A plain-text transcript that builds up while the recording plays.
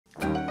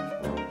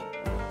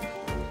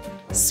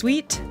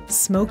Sweet,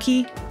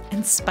 smoky,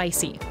 and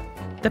spicy.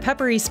 The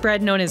peppery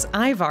spread known as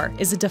Ajvar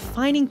is a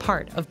defining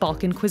part of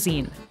Balkan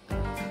cuisine.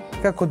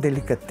 Како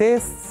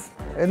деликатес,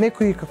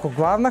 некои како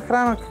главна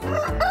храна.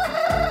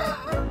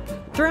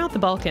 Throughout the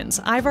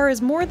Balkans, Ajvar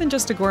is more than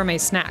just a gourmet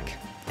snack.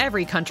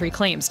 Every country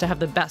claims to have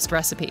the best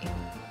recipe.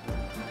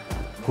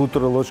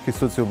 Културолошки и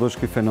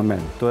социолошки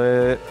феномен. Тоа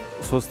е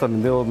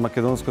составен дел од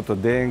македонското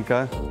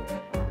ДНК.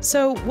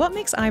 So, what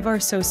makes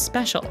Ajvar so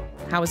special?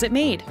 How is it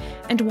made?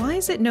 And why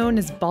is it known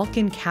as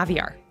Balkan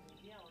caviar?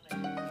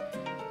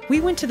 We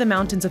went to the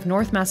mountains of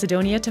North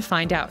Macedonia to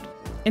find out.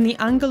 In the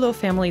Angelov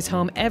family's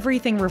home,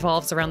 everything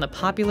revolves around the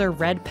popular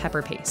red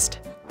pepper paste.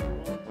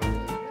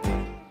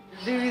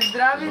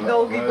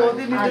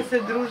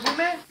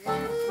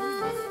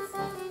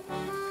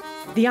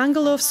 The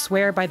Angelovs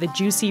swear by the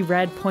juicy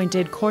red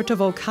pointed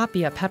Kortovo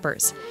kapia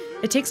peppers.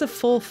 It takes a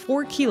full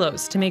 4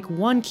 kilos to make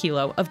 1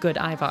 kilo of good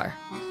Ajvar.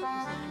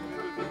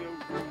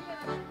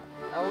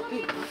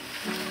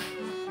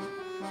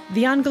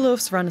 The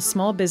Angelovs run a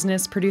small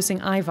business producing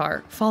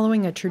Ajvar,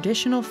 following a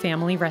traditional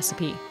family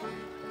recipe.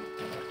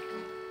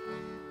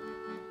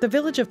 The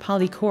village of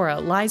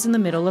Palikora lies in the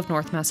middle of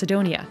North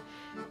Macedonia.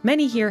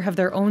 Many here have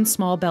their own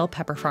small bell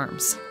pepper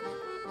farms.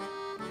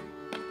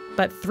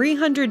 But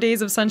 300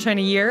 days of sunshine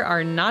a year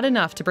are not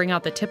enough to bring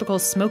out the typical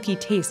smoky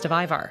taste of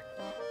Ajvar.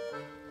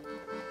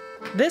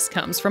 This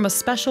comes from a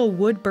special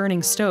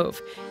wood-burning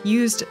stove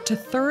used to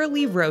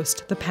thoroughly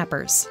roast the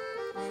peppers.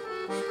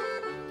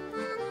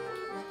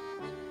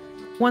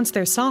 Once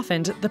they're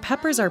softened, the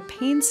peppers are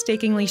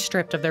painstakingly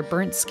stripped of their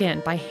burnt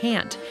skin by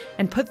hand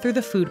and put through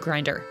the food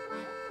grinder,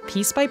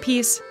 piece by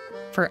piece,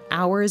 for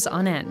hours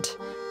on end.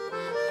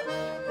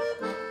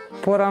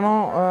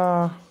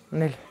 Порано,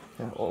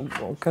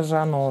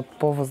 кажано од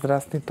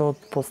повозрастните, од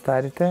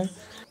постарите,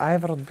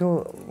 Ajvar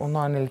бил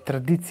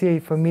традиција и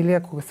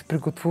фамилија кога се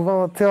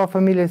приготвувала, цела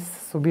фамилија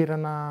се собира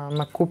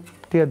на куп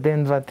тие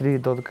ден, два, три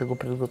додека го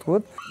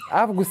приготвуваат.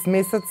 Август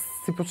месец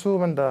си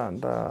почнуваме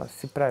да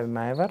си правиме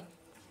Ajvar.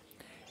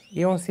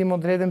 И он си има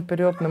одреден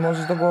период, не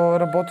можеш да го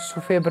работиш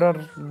во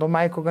февруар до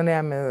мај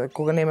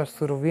кога немаш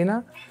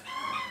суровина.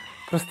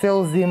 През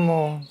цел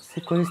зимо се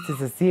користи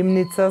за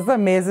зимница, за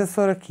мезе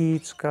со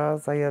ракичка,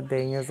 за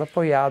јадење, за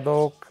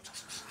појадок.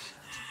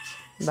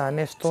 Да,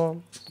 нешто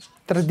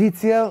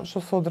традиција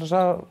што се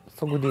одржава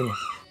со години.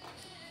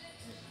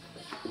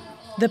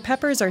 The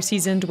peppers are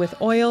seasoned with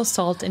oil,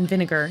 salt, and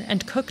vinegar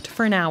and cooked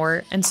for an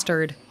hour and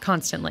stirred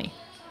constantly.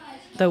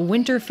 The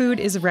winter food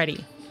is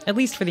ready, at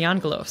least for the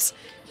Angelovs.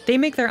 They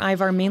make their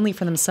Ajvar mainly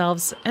for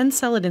themselves and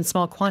sell it in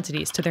small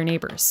quantities to their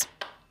neighbors.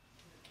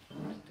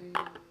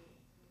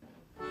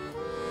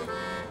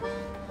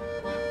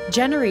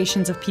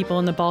 Generations of people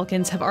in the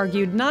Balkans have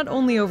argued not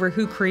only over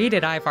who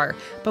created Ajvar,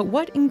 but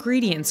what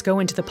ingredients go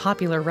into the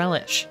popular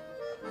relish.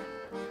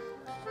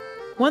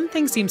 One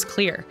thing seems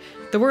clear.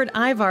 The word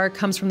Ajvar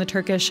comes from the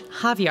Turkish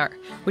havyar,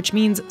 which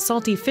means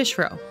salty fish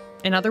roe.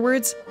 In other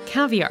words,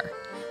 caviar.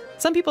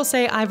 Some people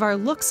say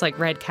Ajvar looks like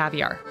red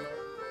caviar.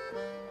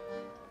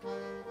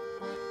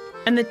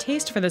 And the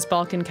taste for this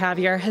Balkan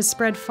caviar has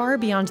spread far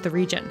beyond the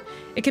region.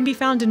 It can be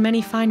found in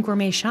many fine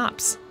gourmet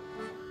shops.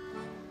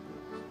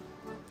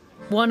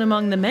 One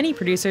among the many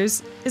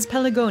producers is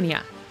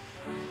Pelagonia.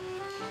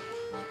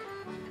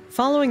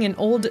 Following an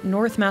old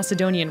North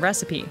Macedonian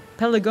recipe,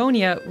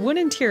 Pelagonia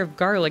wouldn't hear of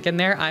garlic in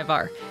their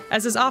Ajvar,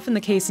 as is often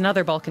the case in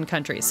other Balkan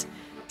countries.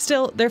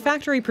 Still, their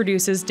factory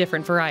produces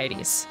different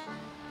varieties.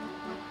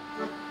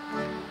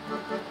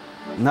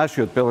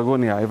 Нашиот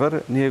Пелагония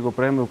Ajvar ние го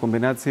правиме во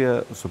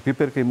комбинација со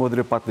пиперка и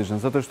модрия патличен,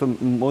 затоа што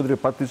модрия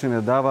патличен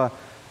ја дава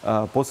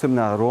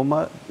посебна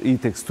арома и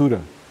текстура,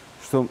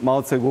 што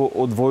малце го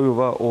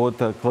одвојува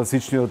од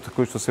класичниот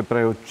кој што се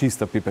прави од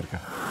чиста пиперка.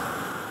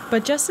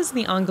 But just as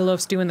the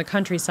Angelovs do in the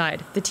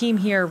countryside, the team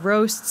here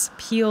roasts,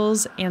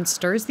 peels, and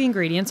stirs the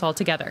ingredients all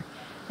together,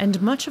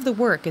 and much of the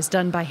work is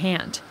done by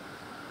hand.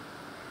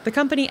 The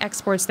company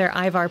exports their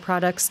Ajvar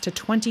products to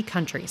 20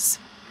 countries.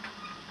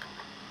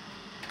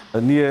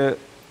 Ние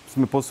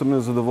сме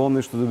посебно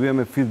задоволни што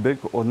добиваме фидбек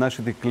од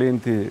нашите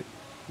клиенти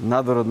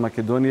надвор од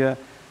Македонија,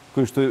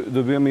 кои што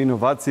добиваме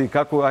иновации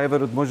како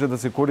Ajvarот може да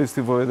се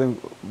користи во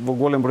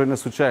голем број на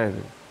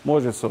случаеви.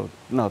 Може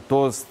на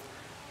тост,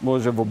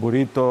 може во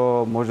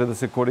бурито, може да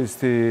се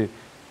користи.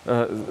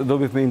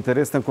 Добивме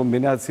интересна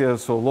комбинација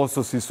со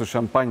лосос и со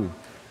шампањ.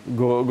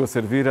 Го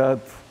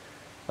сервираат.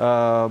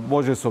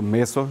 Може со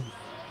месо.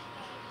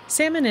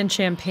 Salmon and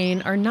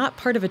champagne are not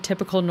part of a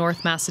typical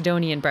North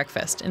Macedonian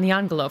breakfast in the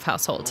Angelov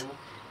household.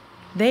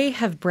 They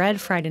have bread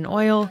fried in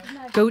oil,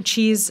 goat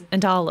cheese,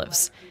 and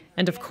olives,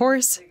 and of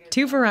course,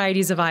 2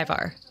 varieties of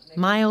Ajvar,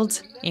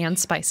 mild and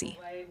spicy.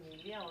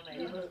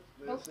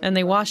 And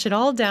they wash it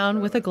all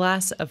down with a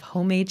glass of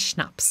homemade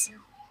schnapps.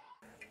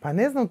 Па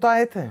не знам,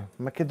 тоа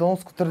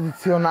македонско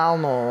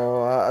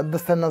традиционално да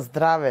се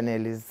наздраве,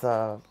 нели,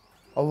 за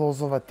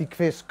лозова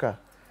тиквешка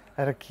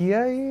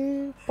ракија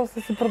и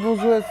после се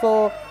продолжува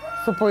со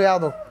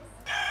појадок.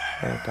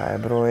 Тоа е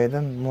број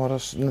еден,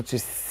 мораш, значи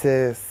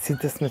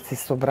сите сме си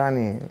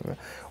собрани.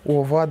 У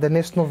овоа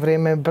денешно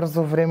време,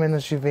 брзо време на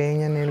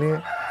живење, нели,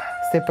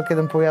 сепак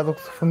еден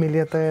појадок со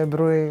фамилијата е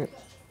број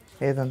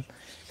еден.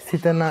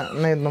 Сите на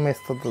едно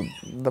место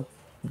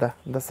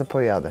да се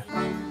појаде.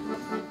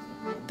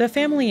 The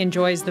family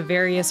enjoys the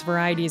various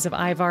varieties of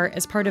Ajvar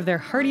as part of their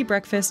hearty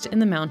breakfast in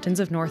the mountains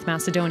of North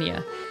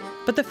Macedonia.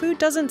 But the food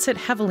doesn't sit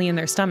heavily in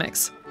their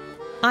stomachs.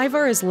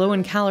 Ajvar is low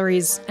in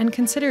calories and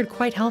considered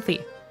quite healthy.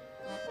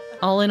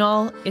 All in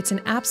all, it's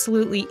an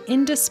absolutely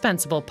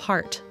indispensable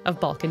part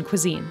of Balkan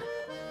cuisine.